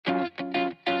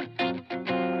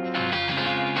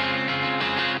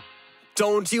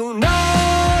Don't you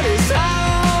notice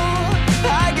how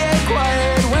I get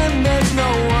quiet when there's no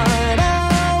one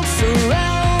else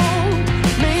around?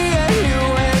 Me and you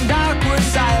and awkward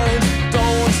silence.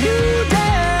 Don't you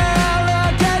dare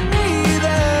look at me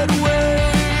that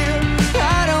way.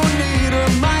 I don't need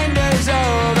reminders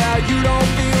of how you don't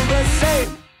feel the same.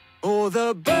 Oh,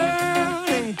 the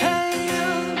burning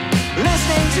pain,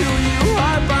 listening to you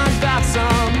harp on about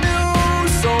some new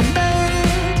soulmate.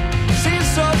 She's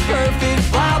so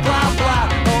perfect, blah, blah, blah.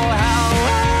 Oh, how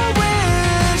I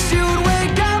wish you'd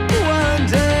wake up one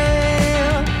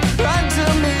day. Run to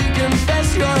me, confess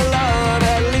your love.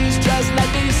 At least just let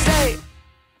me say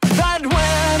that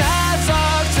when I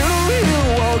talk to you,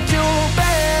 won't you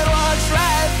bed walks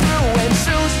right through and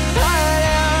shoots right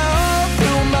out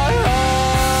through my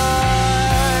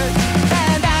heart.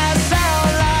 And I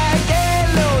sound like a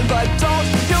loon, but don't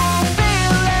you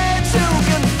feel it to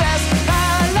confess I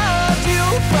loved you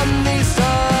from the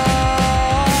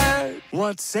start?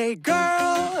 What's a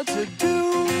girl to do,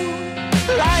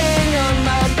 lying on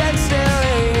my bed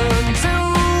staring into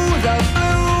the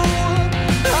blue?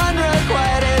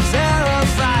 Unrequited,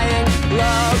 terrifying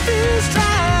love is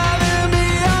driving me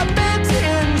a bit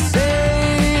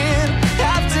insane.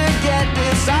 Have to get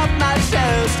this off my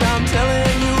chest. I'm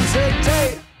telling you today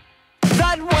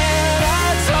that when I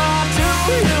talk to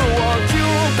you, won't you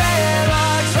bed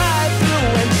walks right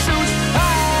through and shoots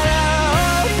right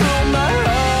out through my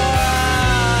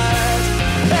heart.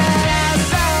 And I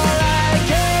sound like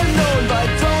a loon, but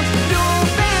don't you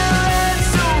feel it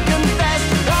to confess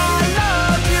I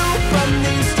loved you from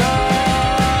the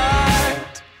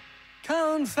start?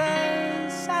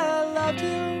 Confess I loved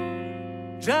you,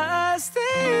 just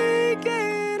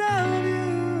thinking of you.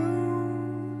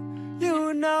 You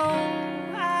know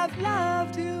I've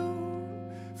loved you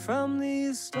from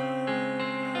the start.